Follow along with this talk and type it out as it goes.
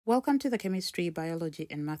Welcome to the Chemistry, Biology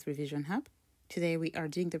and Math Revision Hub. Today we are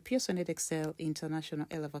doing the Pearson Edexcel International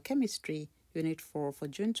A Chemistry Unit 4 for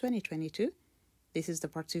June 2022. This is the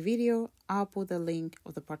Part 2 video. I'll put the link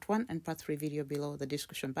of the Part 1 and Part 3 video below the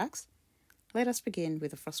description box. Let us begin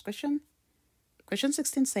with the first question. Question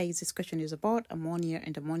 16 says this question is about ammonia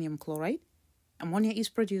and ammonium chloride. Ammonia is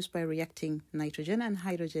produced by reacting nitrogen and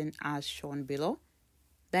hydrogen as shown below.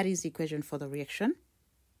 That is the equation for the reaction.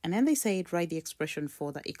 And then they say write the expression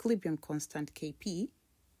for the equilibrium constant Kp.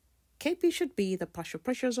 Kp should be the partial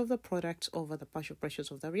pressures of the product over the partial pressures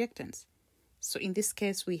of the reactants. So in this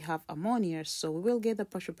case, we have ammonia, so we will get the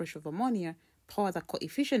partial pressure of ammonia, power the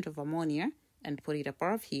coefficient of ammonia, and put it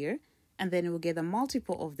above here. And then we'll get the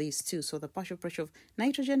multiple of these two. So the partial pressure of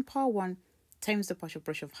nitrogen, power 1, times the partial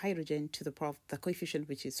pressure of hydrogen to the power of the coefficient,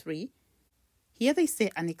 which is 3. Here they say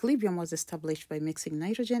an equilibrium was established by mixing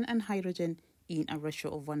nitrogen and hydrogen in a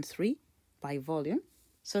ratio of 1:3 by volume.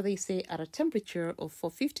 So they say at a temperature of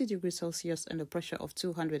 450 degrees Celsius and a pressure of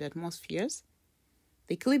 200 atmospheres,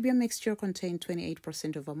 the equilibrium mixture contained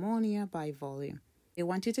 28% of ammonia by volume. They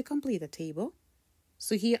want you to complete the table.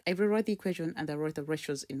 So here I rewrote the equation and I wrote the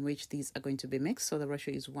ratios in which these are going to be mixed. So the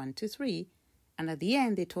ratio is 1:3. And at the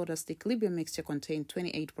end, they told us the equilibrium mixture contained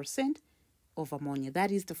 28% of ammonia.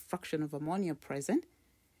 That is the fraction of ammonia present.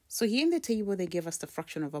 So here in the table, they gave us the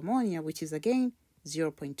fraction of ammonia, which is again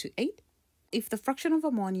 0.28. If the fraction of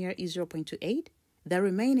ammonia is 0.28, the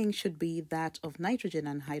remaining should be that of nitrogen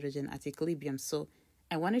and hydrogen at equilibrium. So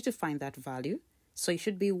I wanted to find that value. So it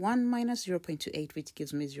should be 1 minus 0.28, which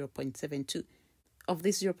gives me 0.72. Of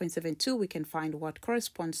this 0.72, we can find what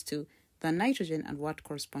corresponds to the nitrogen and what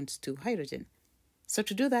corresponds to hydrogen. So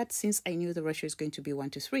to do that, since I knew the ratio is going to be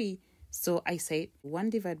 1:3, so I say 1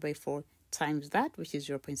 divided by 4 times that, which is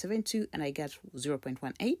 0.72, and I get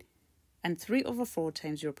 0.18. And 3 over 4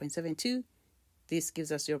 times 0.72, this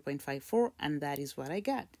gives us 0.54, and that is what I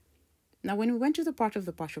got. Now, when we went to the part of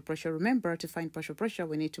the partial pressure, remember to find partial pressure,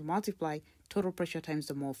 we need to multiply total pressure times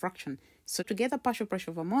the mole fraction. So to get the partial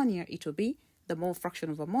pressure of ammonia, it will be the mole fraction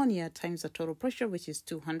of ammonia times the total pressure, which is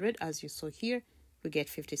 200, as you saw here, we get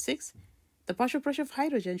 56. The partial pressure of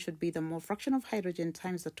hydrogen should be the mole fraction of hydrogen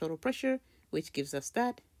times the total pressure, which gives us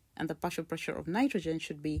that. And the partial pressure of nitrogen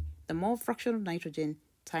should be the mole fraction of nitrogen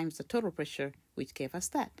times the total pressure, which gave us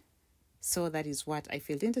that. So that is what I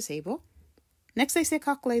filled in the table. Next, I say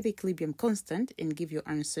calculate the equilibrium constant and give your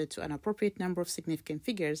answer to an appropriate number of significant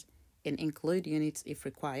figures and include units if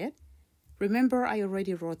required. Remember, I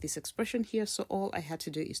already wrote this expression here, so all I had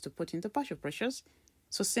to do is to put in the partial pressures.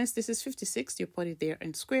 So since this is 56, you put it there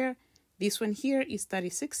and square. This one here is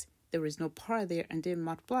 36. There is no power there, and then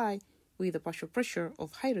multiply with the partial pressure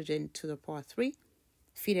of hydrogen to the power 3.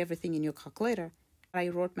 Feed everything in your calculator. I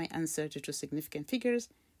wrote my answer to two significant figures,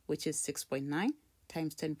 which is 6.9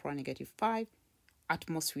 times 10 power negative 5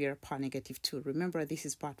 atmosphere power negative 2. Remember, this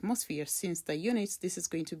is per atmosphere. Since the units, this is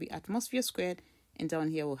going to be atmosphere squared, and down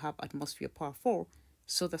here we'll have atmosphere power 4.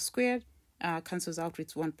 So the squared cancels out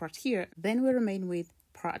with one part here. Then we remain with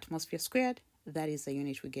per atmosphere squared. That is the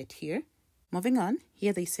unit we get here. Moving on,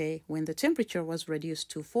 here they say when the temperature was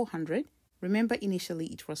reduced to 400, remember initially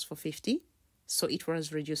it was 450, so it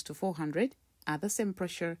was reduced to 400. At the same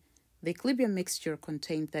pressure, the equilibrium mixture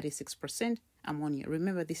contained 36% ammonia.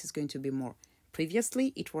 Remember, this is going to be more.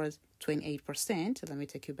 Previously, it was 28%. Let me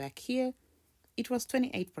take you back here. It was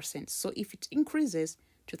 28%. So if it increases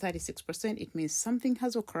to 36%, it means something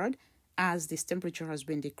has occurred as this temperature has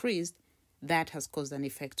been decreased. That has caused an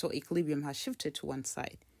effect, so equilibrium has shifted to one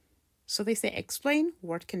side. So they say explain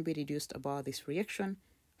what can be deduced about this reaction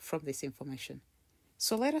from this information.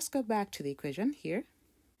 So let us go back to the equation here.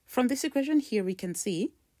 From this equation here, we can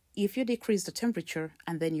see if you decrease the temperature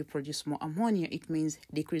and then you produce more ammonia, it means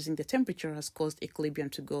decreasing the temperature has caused equilibrium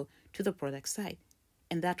to go to the product side.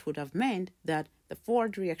 And that would have meant that the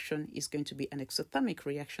forward reaction is going to be an exothermic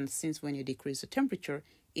reaction, since when you decrease the temperature,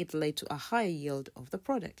 it led to a higher yield of the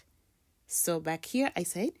product. So back here, I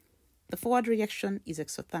said the forward reaction is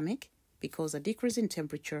exothermic because a decrease in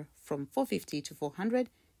temperature from 450 to 400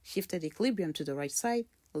 shifted equilibrium to the right side,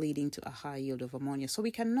 leading to a high yield of ammonia. So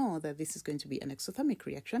we can know that this is going to be an exothermic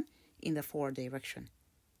reaction in the forward direction.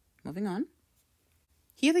 Moving on.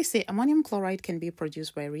 Here they say ammonium chloride can be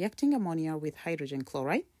produced by reacting ammonia with hydrogen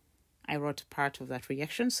chloride. I wrote part of that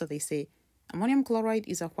reaction. So they say ammonium chloride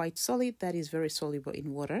is a white solid that is very soluble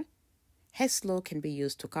in water. Hess law can be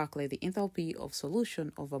used to calculate the enthalpy of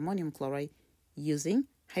solution of ammonium chloride using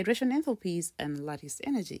hydration enthalpies and lattice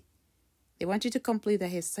energy. They want you to complete the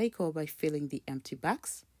Hess cycle by filling the empty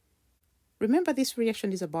box. Remember, this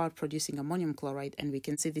reaction is about producing ammonium chloride, and we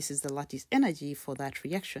can see this is the lattice energy for that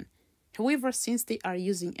reaction. However, since they are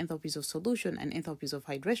using enthalpies of solution and enthalpies of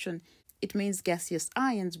hydration, it means gaseous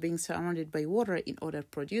ions being surrounded by water in order to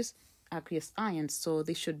produce aqueous ions. So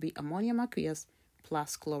this should be ammonium aqueous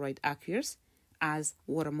plus chloride aqueous. As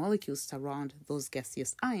water molecules surround those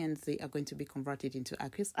gaseous ions, they are going to be converted into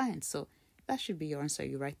aqueous ions. So that should be your answer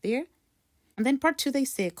right there. And then part 2, they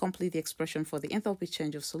say complete the expression for the enthalpy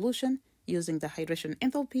change of solution using the hydration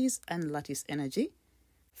enthalpies and lattice energy.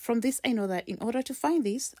 From this, I know that in order to find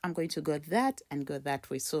this, I'm going to go that and go that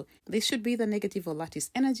way. So this should be the negative of lattice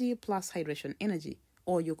energy plus hydration energy.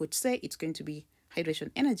 Or you could say it's going to be hydration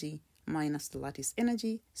energy minus the lattice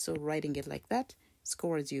energy. So writing it like that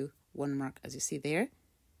scores you 1 mark, as you see there.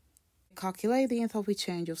 Calculate the enthalpy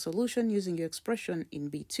change of solution using your expression in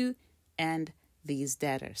B2 and these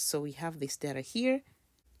data. So we have this data here.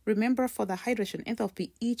 Remember, for the hydration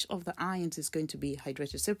enthalpy, each of the ions is going to be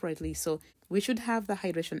hydrated separately. So we should have the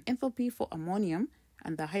hydration enthalpy for ammonium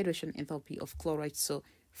and the hydration enthalpy of chloride. So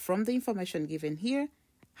from the information given here,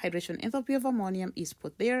 hydration enthalpy of ammonium is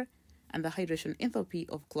put there, and the hydration enthalpy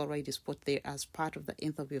of chloride is put there as part of the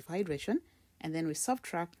enthalpy of hydration. And then we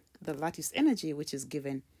subtract the lattice energy, which is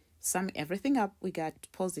given. Sum everything up, we got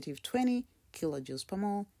positive 20 kilojoules per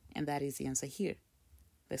mole, and that is the answer here.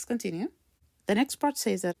 Let's continue. The next part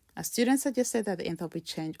says that a student suggested that the enthalpy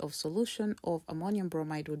change of solution of ammonium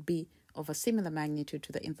bromide would be of a similar magnitude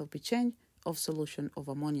to the enthalpy change of solution of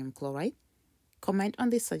ammonium chloride. Comment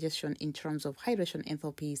on this suggestion in terms of hydration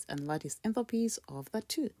enthalpies and lattice enthalpies of the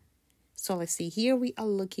two. So let's see, here we are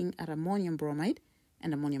looking at ammonium bromide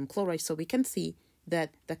and ammonium chloride. So we can see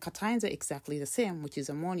that the cations are exactly the same, which is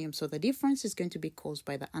ammonium. So the difference is going to be caused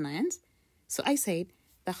by the anions. So I said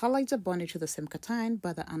the halides are bonded to the same cation,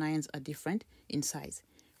 but the anions are different in size.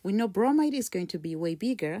 We know bromide is going to be way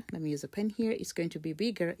bigger. Let me use a pen here. It's going to be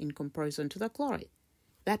bigger in comparison to the chloride.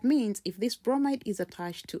 That means if this bromide is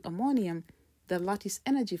attached to ammonium, the lattice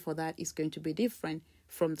energy for that is going to be different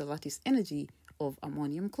from the lattice energy of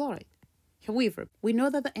ammonium chloride. However, we know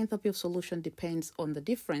that the enthalpy of solution depends on the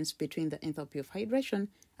difference between the enthalpy of hydration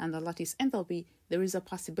and the lattice enthalpy. There is a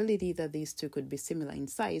possibility that these two could be similar in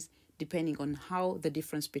size, depending on how the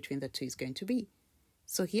difference between the two is going to be.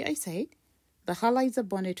 So here I say, the halides are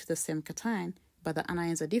bonded to the same cation, but the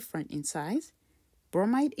anions are different in size.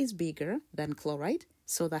 Bromide is bigger than chloride,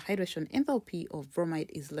 so the hydration enthalpy of bromide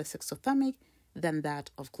is less exothermic than that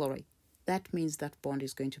of chloride. That means that bond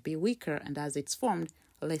is going to be weaker, and as it's formed,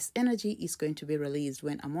 less energy is going to be released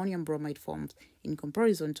when ammonium bromide forms in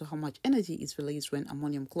comparison to how much energy is released when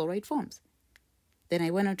ammonium chloride forms. Then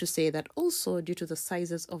I went on to say that also due to the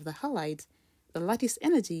sizes of the halides, the lattice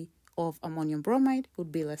energy of ammonium bromide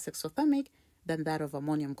would be less exothermic than that of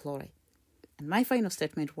ammonium chloride. And my final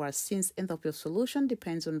statement was, since enthalpy of solution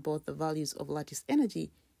depends on both the values of lattice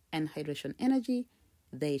energy and hydration energy,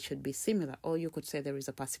 they should be similar, or you could say there is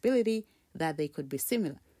a possibility that they could be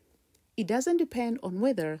similar. It doesn't depend on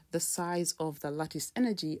whether the size of the lattice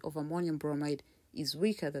energy of ammonium bromide is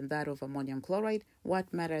weaker than that of ammonium chloride.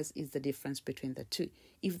 What matters is the difference between the two.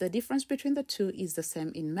 If the difference between the two is the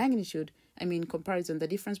same in magnitude, in comparison, the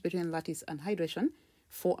difference between lattice and hydration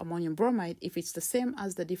for ammonium bromide, if it's the same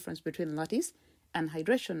as the difference between lattice and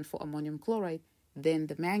hydration for ammonium chloride, then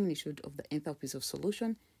the magnitude of the enthalpies of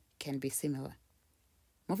solution can be similar.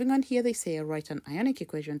 Moving on here, they say write an ionic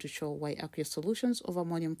equation to show why aqueous solutions of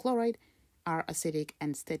ammonium chloride are acidic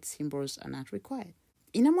and state symbols are not required.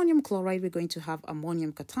 In ammonium chloride, we're going to have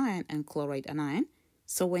ammonium cation and chloride anion.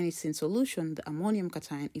 So when it's in solution, the ammonium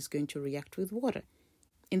cation is going to react with water.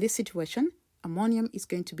 In this situation, ammonium is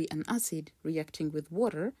going to be an acid reacting with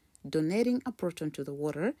water, donating a proton to the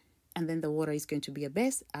water, and then the water is going to be a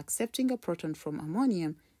base accepting a proton from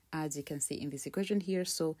ammonium, as you can see in this equation here.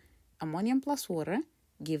 So ammonium plus water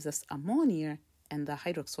gives us ammonia and the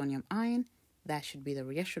hydroxonium ion. That should be the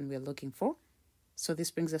reaction we're looking for. So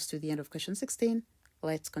this brings us to the end of question 16.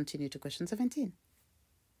 Let's continue to question 17.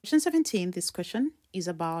 Question 17, this question is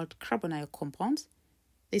about carbonyl compounds.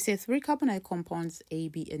 They say 3 carbonyl compounds A,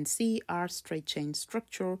 B, and C are straight chain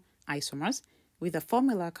structure isomers with the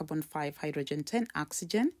formula carbon 5 hydrogen 10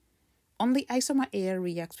 oxygen. Only isomer A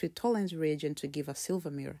reacts with Tollens reagent to give a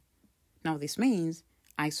silver mirror. Now this means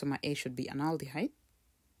isomer A should be an aldehyde.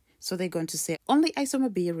 So they're going to say only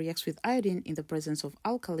isomer B reacts with iodine in the presence of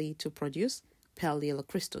alkali to produce pale yellow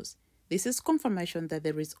crystals. This is confirmation that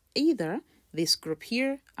there is either this group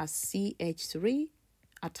here as CH3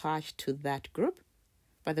 attached to that group,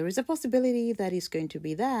 but there is a possibility that it's going to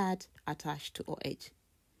be that attached to OH.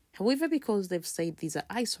 However, because they've said these are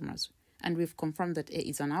isomers, and we've confirmed that A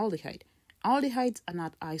is an aldehyde, aldehydes are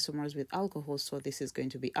not isomers with alcohol, so this is going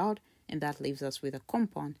to be out, and that leaves us with a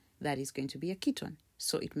compound that is going to be a ketone.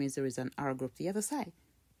 so it means there is an R group the other side.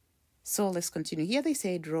 So let's continue. Here they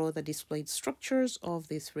say draw the displayed structures of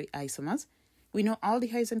these three isomers. We know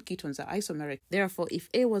aldehydes and ketones are isomeric. Therefore, if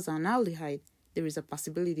A was an aldehyde, there is a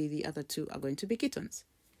possibility the other two are going to be ketones.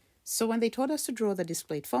 So when they told us to draw the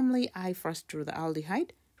displayed formulae, I first drew the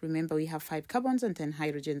aldehyde. Remember, we have 5 carbons and 10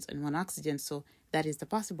 hydrogens and 1 oxygen, so that is the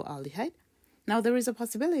possible aldehyde. Now, there is a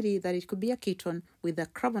possibility that it could be a ketone with the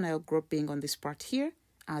carbonyl group being on this part here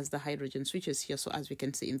as the hydrogen switches here. So as we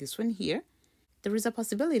can see in this one here, there is a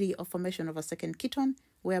possibility of formation of a second ketone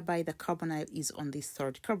whereby the carbonyl is on this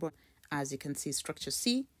third carbon, as you can see structure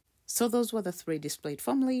C. So those were the 3 displayed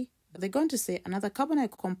formulae. They're going to say another carbonyl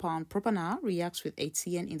compound, propanal, reacts with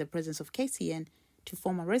HCN in the presence of KCN to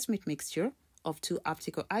form a resonant mixture of 2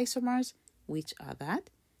 optical isomers, which are that.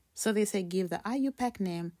 So they say give the IUPAC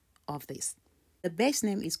name of this. The base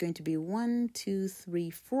name is going to be 1, 2, 3,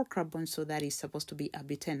 4 carbons, so that is supposed to be a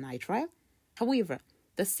butane nitrile. However,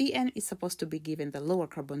 the CN is supposed to be given the lower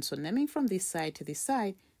carbon, so naming from this side to this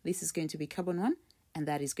side, this is going to be carbon 1, and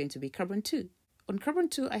that is going to be carbon 2. On carbon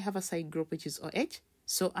 2, I have a side group which is OH,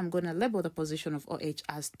 so I'm going to label the position of OH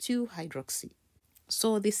as 2-hydroxy.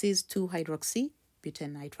 So this is 2-hydroxy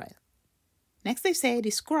butane nitrile. Next, they say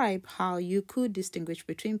describe how you could distinguish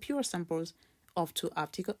between pure samples of 2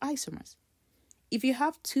 optical isomers. If you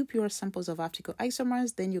have 2 pure samples of optical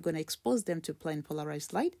isomers, then you're going to expose them to plane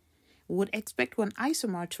polarized light. We would expect one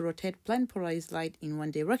isomer to rotate plane polarized light in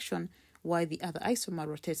one direction, while the other isomer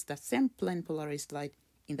rotates that same plane polarized light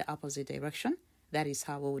in the opposite direction. That is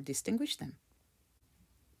how we would distinguish them.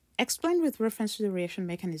 Explain with reference to the reaction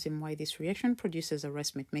mechanism why this reaction produces a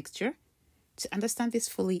resonant mixture. To understand this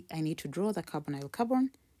fully, I need to draw the carbonyl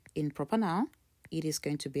carbon. In propanal, it is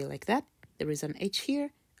going to be like that. There is an H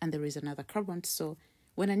here, and there is another carbon. So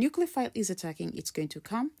when a nucleophile is attacking, it's going to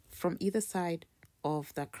come from either side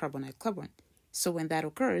of the carbonyl carbon. So when that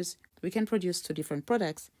occurs, we can produce 2 different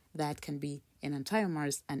products that can be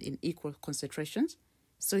enantiomers and in equal concentrations.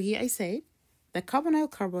 So here I say the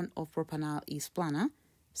carbonyl carbon of propanal is planar,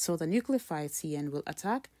 so the nucleophile CN will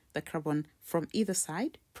attack the carbon from either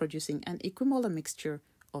side, producing an equimolar mixture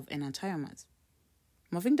of enantiomers.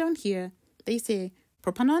 Moving down here, they say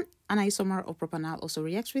propanol, an isomer of propanal, also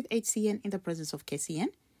reacts with HCN in the presence of KCN.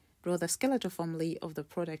 Draw the skeletal formulae of the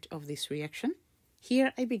product of this reaction.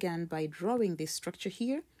 Here I began by drawing this structure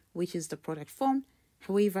here, which is the product formed.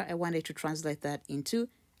 However, I wanted to translate that into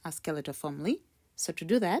a skeletal formulae. So to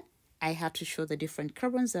do that, I have to show the different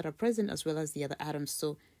carbons that are present as well as the other atoms.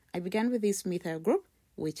 So I began with this methyl group,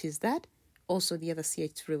 which is that, also the other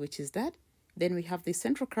CH3, which is that. Then we have the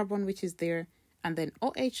central carbon, which is there, and then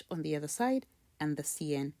OH on the other side, and the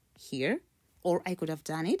CN here. Or I could have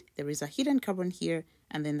done it. There is a hidden carbon here,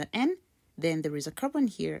 and then the N. Then there is a carbon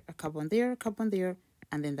here, a carbon there,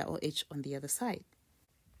 and then the OH on the other side.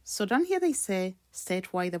 So down here they say,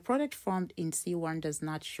 state why the product formed in C1 does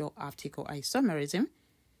not show optical isomerism.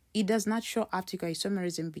 It does not show optical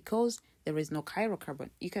isomerism because there is no chirocarbon.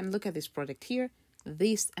 You can look at this product here.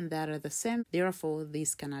 This and that are the same. Therefore,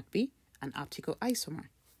 this cannot be an optical isomer.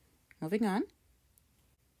 Moving on.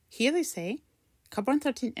 Here they say,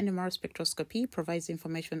 carbon-13 Nmr Spectroscopy provides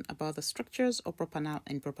information about the structures of propanal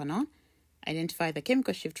and propanol. Identify the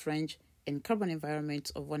chemical shift range and carbon environments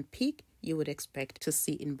of one peak you would expect to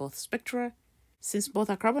see in both spectra. Since both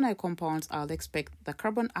are carbonyl compounds, I'll expect the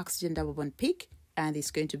carbon-oxygen double bond peak, and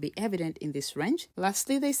it's going to be evident in this range.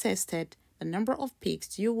 Lastly, they say state the number of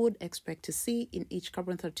peaks you would expect to see in each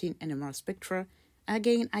carbon-13 NMR spectra.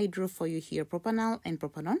 Again, I drew for you here propanal and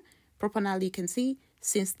propanol. Propanal, you can see,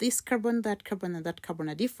 since this carbon, that carbon, and that carbon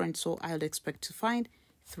are different, so I'll expect to find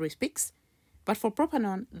 3 peaks. But for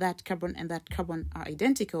propanol, that carbon and that carbon are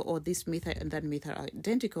identical, or this methyl and that methyl are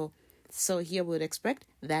identical. So here we would expect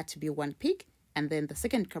that to be 1 peak, and then the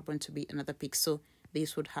second carbon to be another peak. So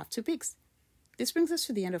this would have 2 peaks. This brings us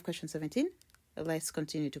to the end of question 17. Let's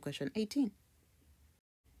continue to question 18.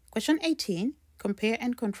 Question 18. Compare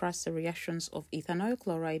and contrast the reactions of ethanoyl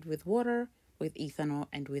chloride with water, with ethanol,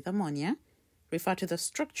 and with ammonia. Refer to the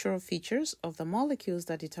structural features of the molecules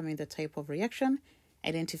that determine the type of reaction.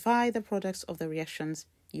 Identify the products of the reactions.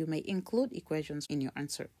 You may include equations in your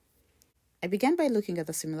answer. I began by looking at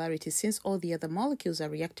the similarities since all the other molecules are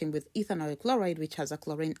reacting with ethanoyl chloride, which has a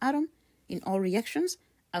chlorine atom. In all reactions,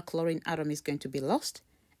 a chlorine atom is going to be lost,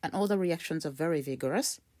 and all the reactions are very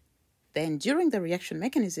vigorous. Then, during the reaction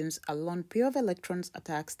mechanisms, a lone pair of electrons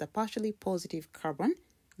attacks the partially positive carbon.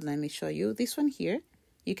 Let me show you this one here.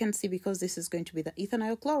 You can see because this is going to be the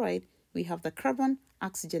ethanoyl chloride, we have the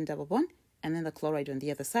carbon-oxygen double bond, and then the chloride on the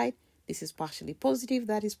other side. This is partially positive,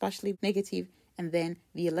 that is partially negative, and then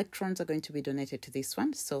the electrons are going to be donated to this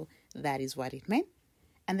one, so that is what it meant.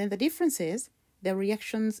 And then the difference is the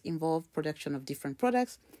reactions involve production of different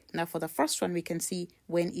products. Now for the first one, we can see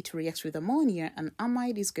when it reacts with ammonia, an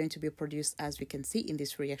amide is going to be produced, as we can see in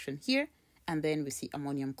this reaction here. And then we see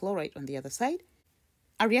ammonium chloride on the other side.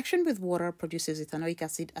 A reaction with water produces ethanoic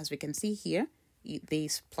acid, as we can see here.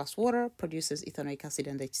 This plus water produces ethanoic acid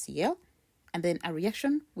and HCl. And then a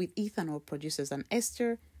reaction with ethanol produces an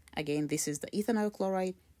ester. Again, this is the ethanol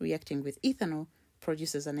chloride reacting with ethanol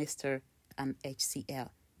produces an ester and HCl.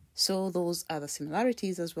 So those are the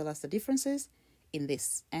similarities as well as the differences in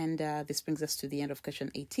this. And this brings us to the end of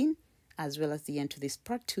question 18, as well as the end to this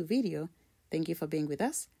part 2 video. Thank you for being with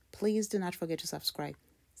us. Please do not forget to subscribe.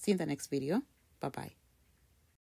 See you in the next video. Bye-bye.